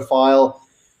growth profile.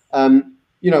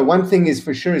 One thing is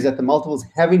for sure is that the multiples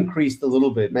have increased a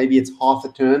little bit. Maybe it's half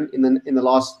a turn in the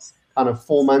last kind of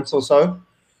 4 months or so.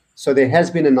 So there has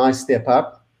been a nice step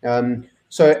up.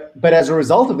 But as a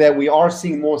result of that, we are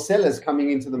seeing more sellers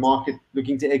coming into the market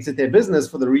looking to exit their business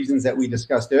for the reasons that we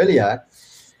discussed earlier.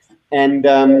 And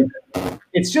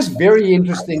it's just very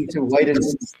interesting to wait and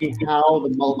see how the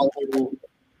multiple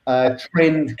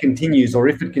trend continues, or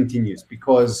if it continues,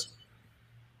 because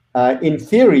in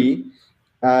theory,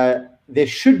 there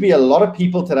should be a lot of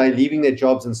people today leaving their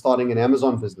jobs and starting an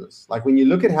Amazon business. Like when you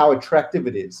look at how attractive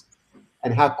it is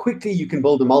and how quickly you can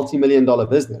build a multi-million-dollar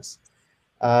business,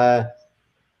 I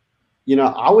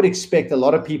would expect a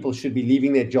lot of people should be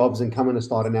leaving their jobs and coming to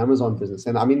start an Amazon business.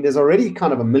 And I mean, there's already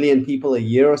kind of 1 million people a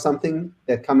year or something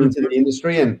that come into the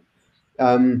industry. And,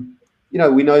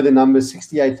 we know the numbers,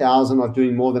 68,000 are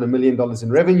doing more than $1 million in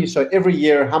revenue. So every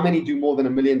year, how many do more than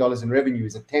 $1 million in revenue?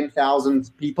 Is it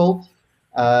 10,000 people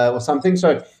or something?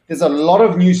 So there's a lot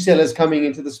of new sellers coming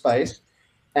into the space.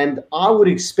 And I would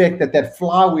expect that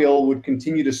flywheel would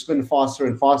continue to spin faster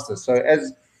and faster. So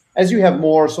as you have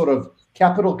more sort of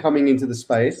capital coming into the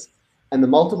space and the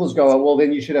multiples go up, well,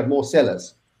 then you should have more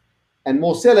sellers. And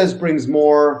more sellers brings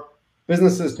more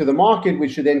businesses to the market,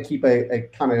 which should then keep a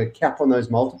kind of cap on those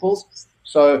multiples.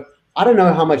 So I don't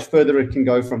know how much further it can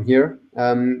go from here.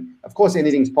 Of course,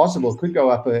 anything's possible. It could go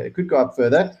up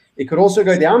further. It could also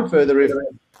go down further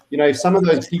if some of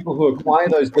those people who acquire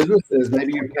those businesses,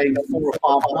 maybe you're paying 4 or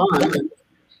 5 times.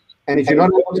 And if you're not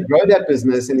able to grow that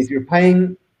business, and if you're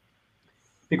paying,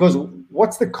 because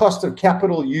what's the cost of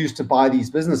capital used to buy these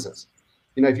businesses?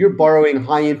 If you're borrowing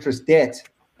high interest debt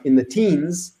in the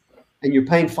teens and you're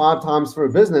paying 5 times for a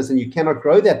business and you cannot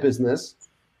grow that business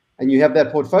and you have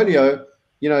that portfolio,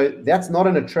 that's not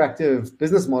an attractive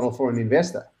business model for an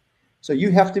investor. So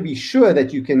you have to be sure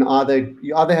that you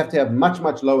either have to have much,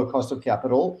 much lower cost of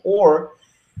capital, or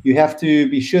you have to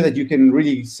be sure that you can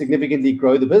really significantly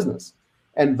grow the business.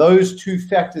 And those 2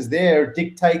 factors there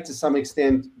dictate to some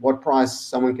extent what price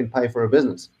someone can pay for a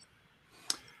business.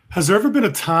 Has there ever been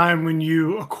a time when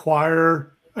you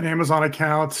acquire an Amazon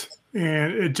account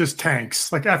and it just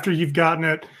tanks? Like after you've gotten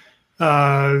it,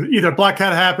 either black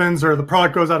hat happens or the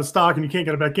product goes out of stock and you can't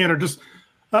get it back in, or just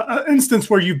an instance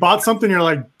where you bought something and you're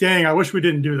like, dang, I wish we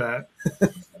didn't do that.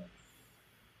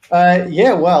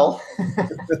 Yeah, well,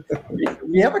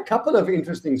 we have a couple of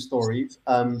interesting stories.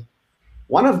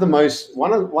 One of the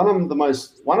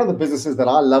businesses that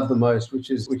I love the most, which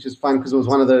is fun because it was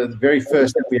one of the very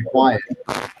first that we acquired,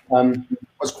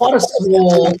 was quite a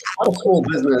small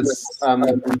business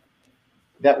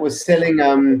that was selling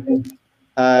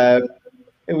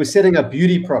it was selling a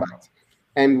beauty product,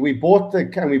 and we bought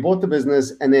the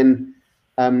business, and then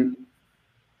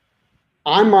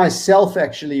I myself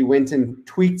actually went and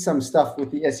tweaked some stuff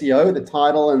with the SEO, the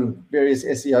title, and various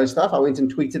SEO stuff. I went and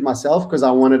tweaked it myself because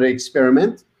I wanted to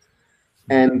experiment,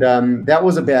 and that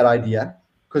was a bad idea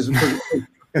because the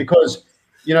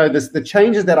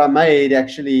changes that I made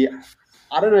actually,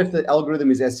 I don't know if the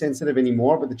algorithm is as sensitive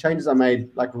anymore, but the changes I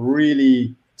made like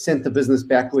really sent the business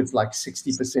backwards like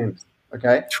 60%.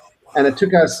 Okay, and it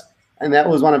took us. And that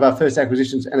was one of our first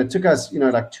acquisitions. And it took us,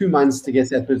 like 2 months to get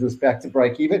that business back to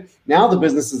break even. Now the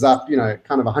business is up,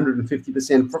 kind of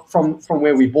 150% from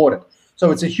where we bought it. So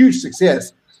it's a huge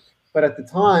success. But at the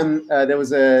time, there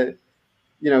was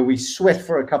we sweat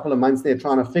for a couple of months there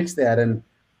trying to fix that. And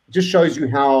it just shows you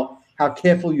how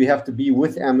careful you have to be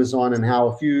with Amazon, and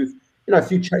how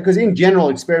because in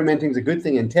general, experimenting is a good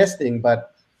thing and testing,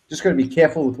 but just got to be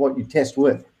careful with what you test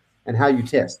with and how you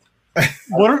test.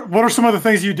 What are some of the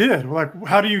things you did? Like,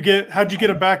 how'd you get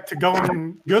it back to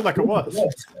going good like it was?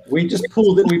 We just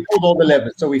pulled it. We pulled all the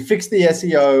levers. So we fixed the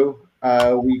SEO.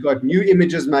 We got new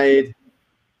images made,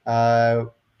 and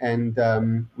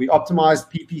we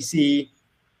optimized PPC.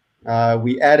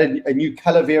 We added a new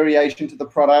color variation to the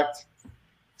product.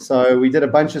 So we did a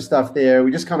bunch of stuff there.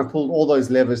 We just kind of pulled all those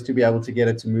levers to be able to get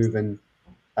it to move. And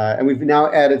we've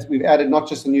added not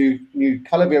just a new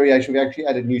color variation. We actually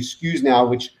added new SKUs now,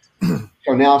 which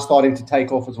are now starting to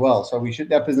take off as well. So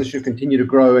that business should continue to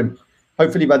grow, and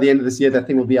hopefully by the end of this year, that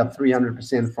thing will be up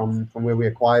 300% from where we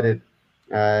acquired it,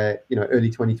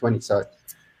 early 2020. So,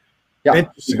 yeah.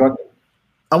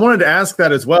 I wanted to ask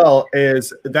that as well.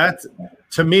 Is that,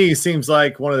 to me, seems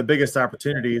like one of the biggest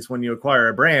opportunities when you acquire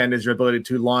a brand is your ability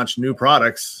to launch new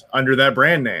products under that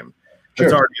brand name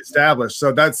that's already established.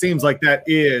 So that seems like that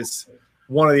is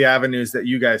one of the avenues that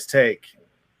you guys take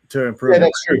to improve. Yeah,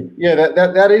 that's true. Yeah,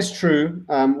 that is true.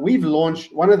 We've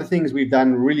launched, one of the things we've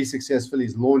done really successfully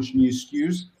is launch new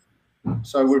SKUs.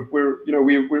 So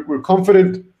we're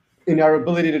confident in our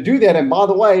ability to do that. And by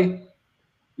the way,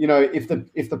 if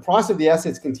the price of the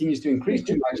assets continues to increase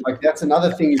too much, like that's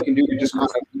another thing you can do to just kind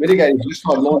of mitigate it. You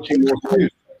start launching more SKUs.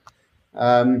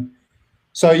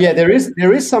 So yeah, there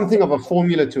is something of a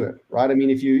formula to it, right? I mean,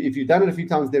 if you've done it a few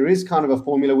times, there is kind of a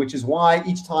formula, which is why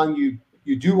each time you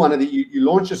do you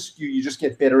launch a SKU, you just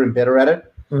get better and better at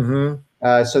it.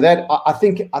 Mm-hmm. So that I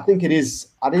think it is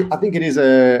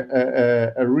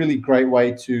a really great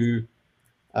way to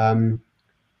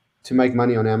make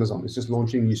money on Amazon. It's just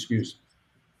launching new SKUs.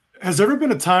 Has there ever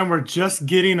been a time where just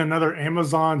getting another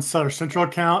Amazon Seller Central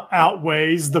account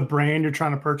outweighs the brand you're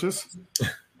trying to purchase?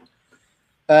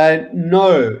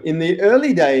 No. In the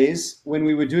early days when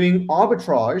we were doing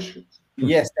arbitrage,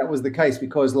 yes, that was the case,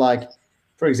 because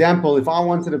for example, if I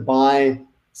wanted to buy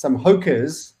some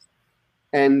Hokers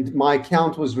and my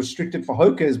account was restricted for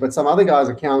Hokers, but some other guy's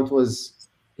account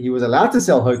he was allowed to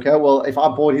sell Hoker, well, if I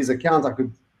bought his account, I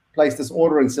could place this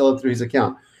order and sell it through his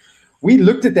account. We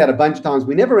looked at that a bunch of times.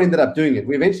 We never ended up doing it.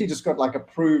 We eventually just got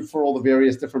approved for all the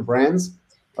various different brands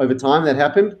over time. That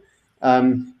happened.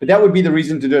 But that would be the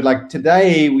reason to do it.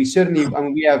 Today, we certainly,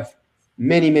 we have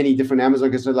many, many different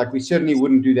Amazon, so we certainly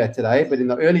wouldn't do that today. But in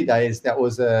the early days, that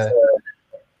was something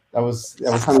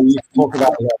we used to talk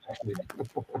about a lot, actually.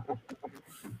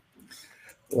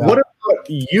 Yeah. What about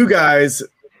you guys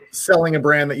selling a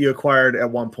brand that you acquired at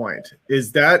one point?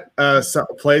 Is that a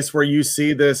place where you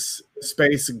see this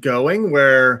space going,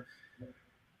 where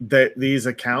these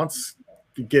accounts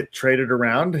get traded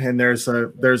around and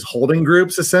there's holding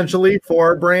groups essentially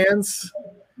for brands?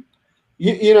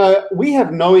 We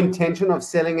have no intention of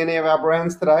selling any of our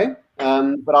brands today,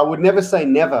 but I would never say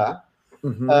never.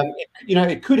 Mm-hmm.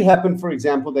 It could happen, for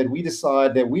example, that we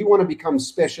decide that we want to become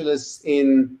specialists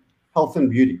in health and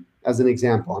beauty, as an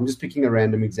example. I'm just picking a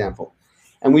random example.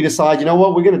 And we decide,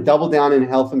 we're going to double down in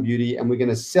health and beauty, and we're going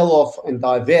to sell off and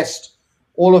divest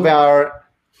all of our,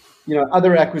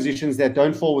 other acquisitions that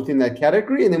don't fall within that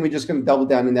category. And then we're just going to double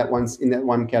down in that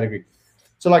one category.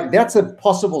 So that's a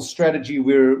possible strategy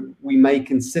we may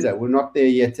consider. We're not there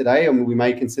yet today, and we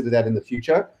may consider that in the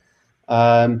future.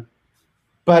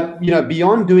 But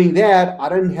beyond doing that, I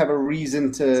don't have a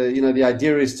reason to. The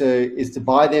idea is to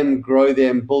buy them, grow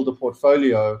them, build a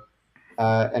portfolio,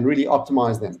 and really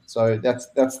optimize them. So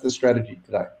that's the strategy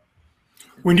today.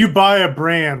 When you buy a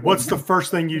brand, what's the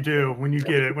first thing you do when you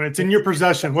get it? When it's in your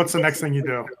possession, what's the next thing you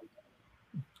do?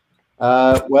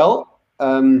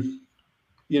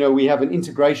 We have an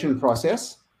integration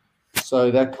process.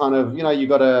 So that kind of, you've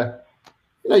got to,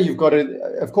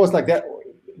 of course, like that,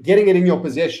 getting it in your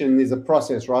possession is a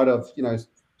process, right? Of,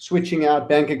 switching out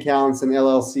bank accounts and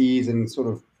LLCs and sort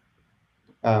of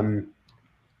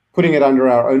putting it under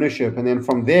our ownership. And then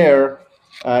from there,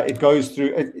 it goes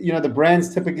through, the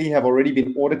brands typically have already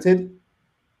been audited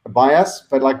by us,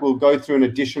 but like we'll go through an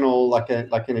additional,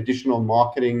 an additional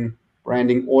marketing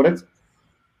branding audit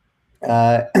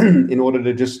in order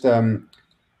to just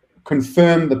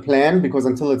confirm the plan, because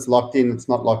until it's locked in, it's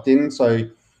not locked in. So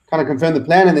kind of confirm the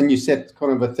plan, and then you set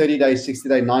kind of a 30-day,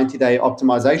 60-day, 90-day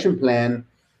optimization plan.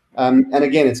 And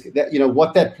again, it's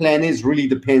what that plan is really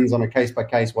depends on a case by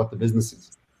case what the business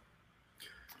is.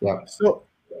 Yeah. So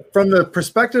from the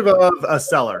perspective of a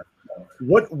seller,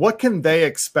 what can they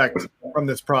expect from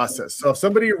this process? So if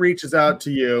somebody reaches out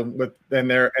to you and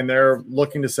they're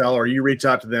looking to sell, or you reach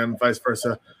out to them, vice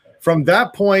versa, from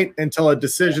that point until a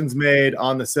decision's made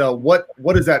on the sale, what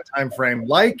is that time frame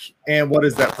like, and what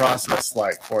is that process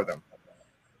like for them?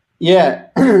 Yeah,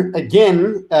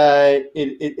 again,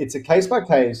 it's a case by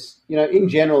case. In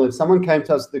general, if someone came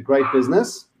to us with a great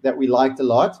business that we liked a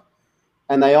lot,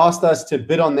 and they asked us to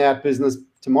bid on that business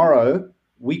tomorrow,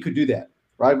 we could do that,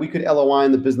 right? We could LOI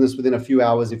in the business within a few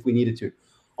hours if we needed to.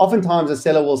 Oftentimes, a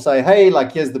seller will say, "Hey,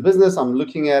 like, here's the business. I'm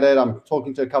looking at it. I'm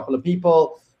talking to a couple of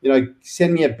people.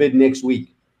 Send me a bid next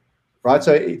week," right?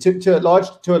 So to a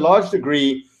large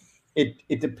degree,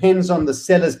 it depends on the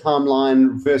seller's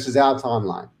timeline versus our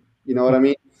timeline. You know what I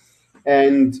mean?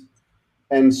 And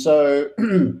so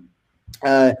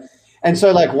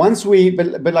like once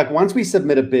we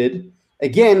submit a bid,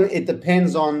 again, it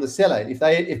depends on the seller. If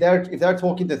they're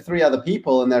talking to 3 other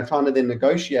people and they're trying to then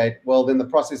negotiate, well, then the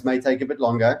process may take a bit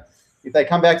longer. If they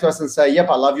come back to us and say, "Yep,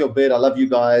 I love your bid. I love you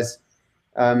guys.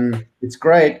 It's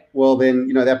great," well, then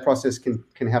that process can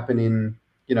happen in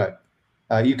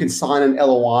you can sign an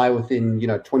LOI within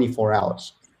 24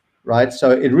 hours, right?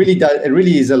 So it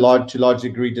really is to large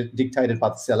degree dictated by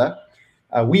the seller.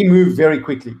 We move very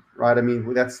quickly, right? I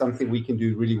mean, that's something we can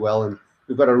do really well, and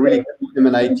we've got a really cool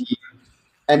M&A team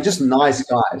and just nice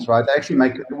guys, right? They actually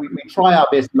we try our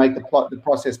best to make the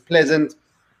process pleasant,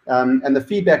 and the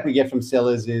feedback we get from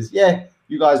sellers is, "Yeah,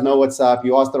 you guys know what's up.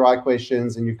 You ask the right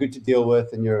questions, and you're good to deal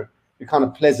with, and you're kind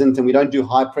of pleasant, and we don't do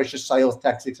high pressure sales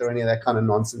tactics or any of that kind of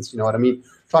nonsense." You know what I mean?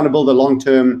 Trying to build a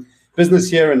long-term business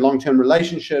here and long-term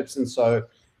relationships, and so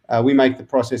we make the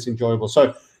process enjoyable.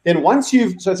 So then once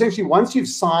you've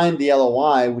signed the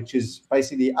LOI, which is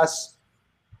basically us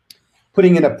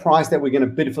putting in a price that we're going to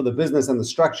bid for the business and the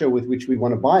structure with which we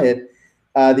want to buy it,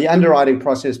 the underwriting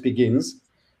process begins,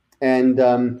 and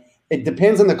it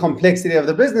depends on the complexity of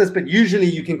the business, but usually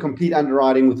you can complete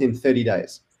underwriting within 30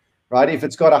 days, right? If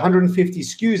it's got 150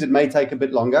 SKUs, it may take a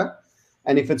bit longer.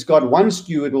 And if it's got 1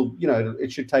 SKU,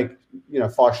 it should take,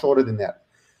 far shorter than that.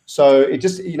 So it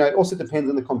just, it also depends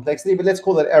on the complexity, but let's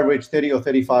call it average 30 or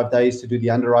 35 days to do the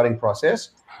underwriting process.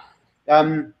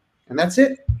 And that's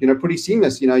it, pretty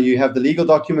seamless. You have the legal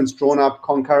documents drawn up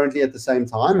concurrently at the same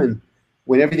time. And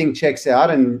when everything checks out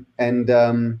and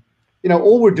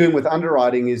all we're doing with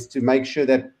underwriting is to make sure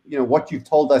that, what you've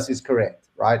told us is correct,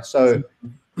 right? So,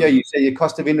 you say your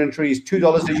cost of inventory is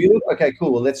 $2 a unit. Okay,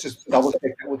 cool. Well, let's just double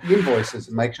check that with the invoices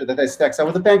and make sure that they stacks up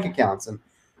with the bank accounts and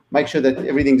make sure that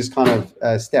everything just kind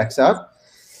of stacks up.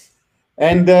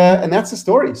 And that's the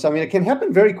story. So, I mean, it can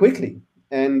happen very quickly.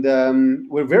 And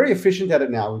we're very efficient at it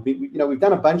now. We've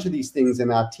done a bunch of these things,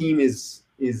 and our team is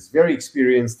very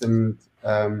experienced, and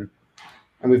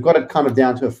we've got it kind of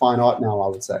down to a fine art now, I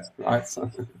would say. Right.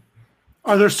 So.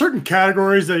 Are there certain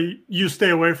categories that you stay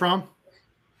away from?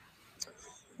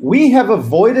 We have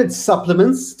avoided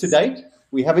supplements to date.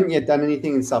 We haven't yet done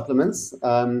anything in supplements.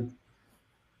 There's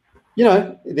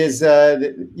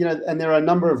and there are a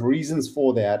number of reasons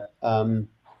for that. One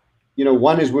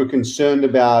is we're concerned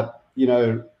about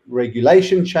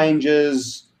regulation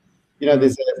changes.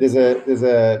 There's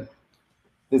a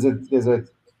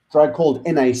drug called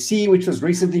NAC, which was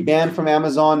recently banned from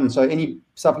Amazon, and so any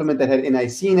supplement that had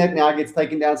NAC in it now gets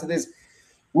taken down. So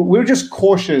we're just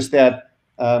cautious that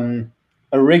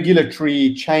a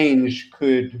regulatory change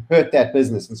could hurt that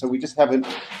business, and so we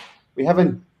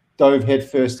haven't dove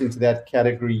headfirst into that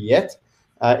category yet.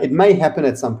 It may happen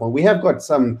at some point. We have got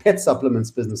some pet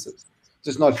supplements businesses,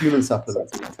 just not human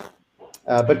supplements.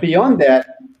 But beyond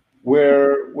that,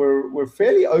 we're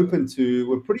fairly open to.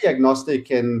 We're pretty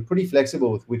agnostic and pretty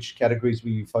flexible with which categories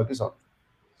we focus on.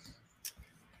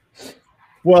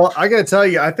 Well, I got to tell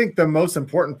you, I think the most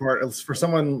important part is for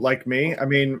someone like me. I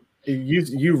mean,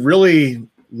 you really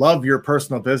love your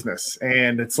personal business,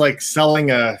 and it's like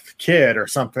selling a kid or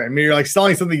something. I mean, you're like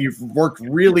selling something you've worked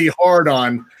really hard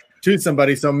on to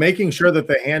somebody. So making sure that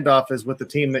the handoff is with the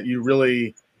team that you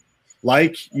really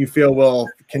like, you feel will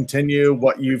continue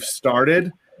what you've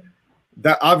started.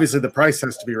 That obviously the price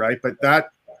has to be right, but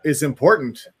that is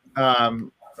important,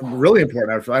 really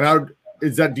important. Actually,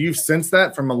 and do you sense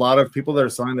that from a lot of people that are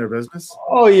selling their business?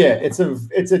 Oh yeah, it's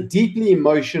a deeply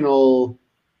emotional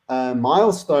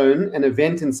milestone, an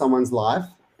event in someone's life,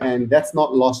 and that's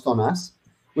not lost on us.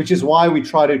 Which is why we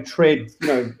try to tread,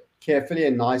 carefully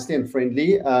and nicely and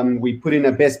friendly. We put in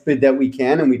a best bid that we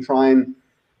can, and we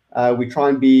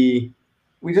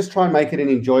just try and make it an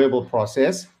enjoyable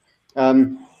process.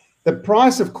 The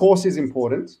price, of course, is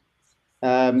important,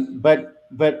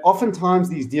 but oftentimes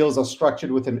these deals are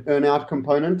structured with an earn-out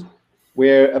component,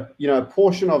 where a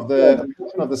portion of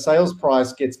the sales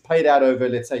price gets paid out over,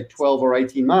 let's say, 12 or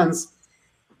 18 months,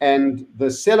 and the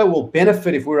seller will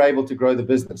benefit if we're able to grow the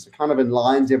business. It kind of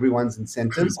aligns everyone's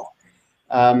incentives.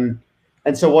 And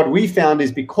so what we found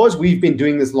is, because we've been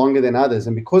doing this longer than others,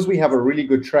 and because we have a really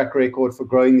good track record for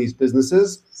growing these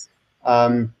businesses,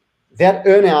 that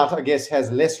earnout, I guess, has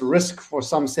less risk for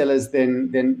some sellers than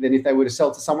if they were to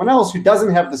sell to someone else who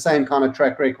doesn't have the same kind of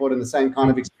track record and the same kind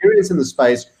of experience in the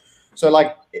space. So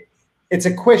it's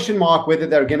a question mark whether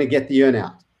they're going to get the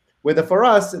earnout. Whether for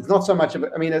us, it's not so much of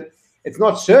it's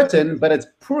not certain, but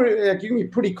you can be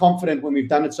pretty confident when we've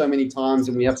done it so many times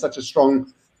and we have such a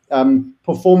strong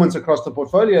performance across the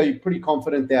portfolio. You're pretty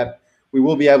confident that we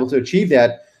will be able to achieve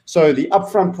that. So the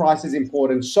upfront price is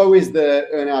important. So is the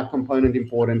earnout component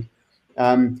important.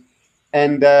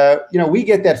 We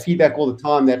get that feedback all the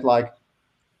time that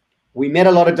we met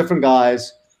a lot of different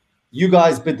guys. You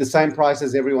guys bid the same price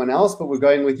as everyone else, but we're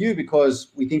going with you because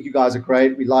we think you guys are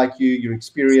great. We like you. You're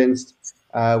experienced.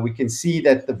 We can see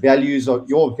that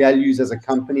your values as a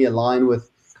company align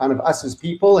with kind of us as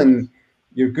people, and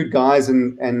you're good guys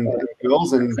and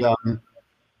girls, and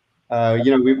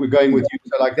we're going with you.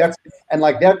 So that,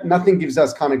 nothing gives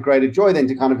us kind of greater joy than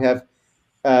to kind of have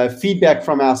feedback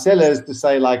from our sellers to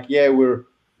say yeah, we're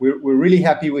really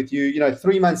happy with you.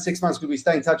 3 months, 6 months, could we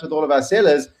stay in touch with all of our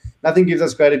sellers? Nothing gives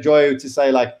us greater joy to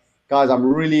say guys, I'm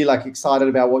really excited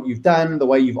about what you've done, the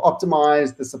way you've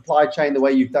optimized the supply chain, the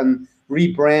way you've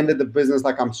rebranded the business.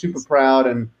 I'm super proud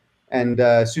and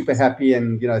super happy,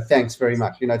 and thanks very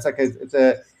much. It's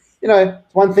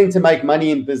one thing to make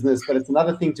money in business, but it's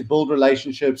another thing to build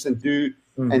relationships and do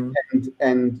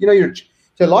you're,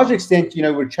 to a large extent,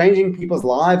 we're changing people's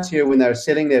lives here when they're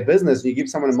selling their business. You give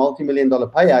someone a multi-million-dollar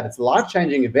payout, it's a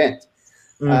life-changing event.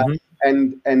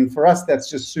 And for us, that's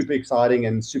just super exciting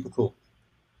and super cool.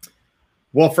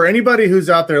 Well, for anybody who's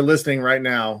out there listening right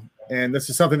now, and this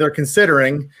is something they're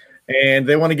considering, and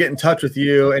they want to get in touch with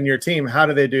you and your team, how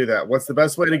do they do that? What's the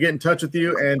best way to get in touch with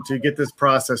you and to get this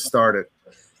process started?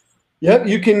 Yep,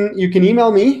 you can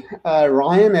email me,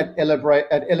 Ryan at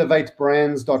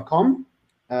elevatebrands.com,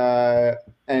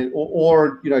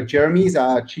 or Jeremy's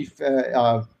our chief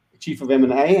of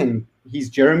M&A, and he's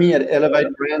Jeremy at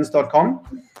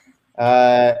elevatebrands.com,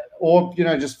 or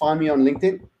just find me on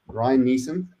LinkedIn, Ryan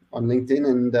Neeson on LinkedIn,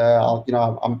 and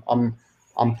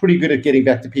I'm pretty good at getting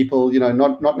back to people.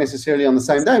 Not necessarily on the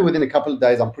same day. Within a couple of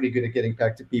days, I'm pretty good at getting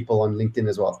back to people on LinkedIn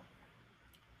as well.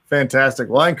 Fantastic.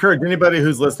 Well, I encourage anybody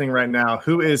who's listening right now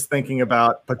who is thinking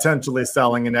about potentially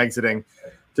selling and exiting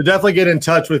to definitely get in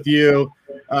touch with you.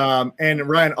 And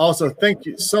Ryan, also, thank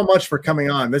you so much for coming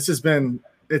on. It's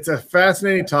a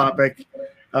fascinating topic.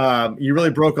 You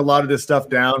really broke a lot of this stuff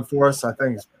down for us. I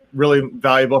think it's really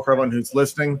valuable for everyone who's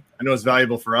listening. I know it's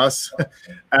valuable for us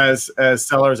as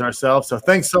sellers ourselves. So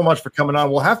thanks so much for coming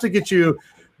on. We'll have to get you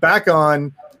back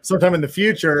on sometime in the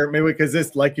future, maybe, because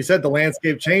this, like you said, the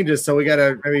landscape changes. So we got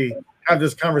to maybe have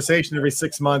this conversation every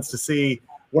 6 months to see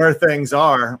where things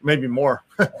are, maybe more.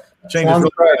 Changes. Sounds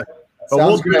great. But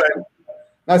sounds good.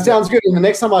 That sounds good. And the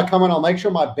next time I come in, I'll make sure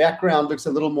my background looks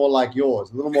a little more like yours,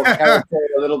 a little more character,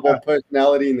 a little more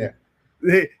personality in there.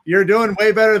 You're doing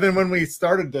way better than when we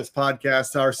started this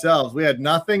podcast ourselves. We had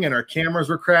nothing, and our cameras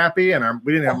were crappy, and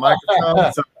we didn't have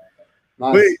microphones. So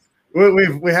nice.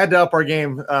 We had to up our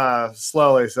game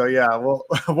slowly. So yeah, we'll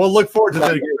look forward to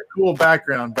that. A cool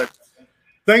background. But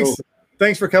thanks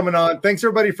for coming on. Thanks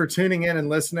everybody for tuning in and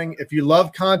listening. If you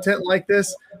love content like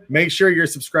this, make sure you're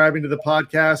subscribing to the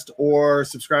podcast or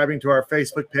subscribing to our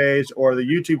Facebook page or the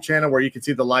YouTube channel where you can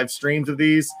see the live streams of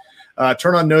these.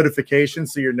 Turn on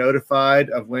notifications so you're notified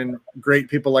of when great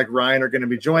people like Ryan are going to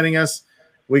be joining us.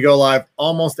 We go live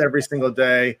almost every single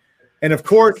day. And of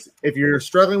course, if you're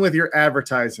struggling with your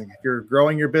advertising, if you're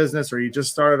growing your business or you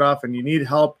just started off and you need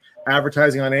help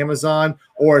advertising on Amazon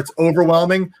or it's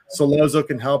overwhelming, Solozo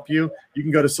can help you. You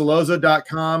can go to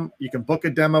Solozo.com. You can book a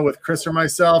demo with Chris or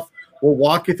myself. We'll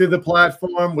walk you through the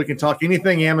platform. We can talk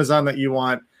anything Amazon that you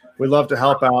want. We'd love to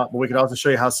help out, but we can also show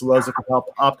you how Solozo can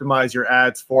help optimize your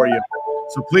ads for you.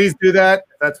 So please do that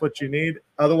if that's what you need.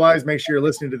 Otherwise, make sure you're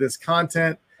listening to this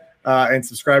content and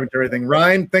subscribing to everything.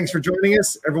 Ryan, thanks for joining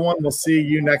us. Everyone, we'll see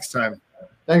you next time.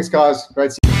 Thanks, guys.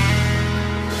 Great.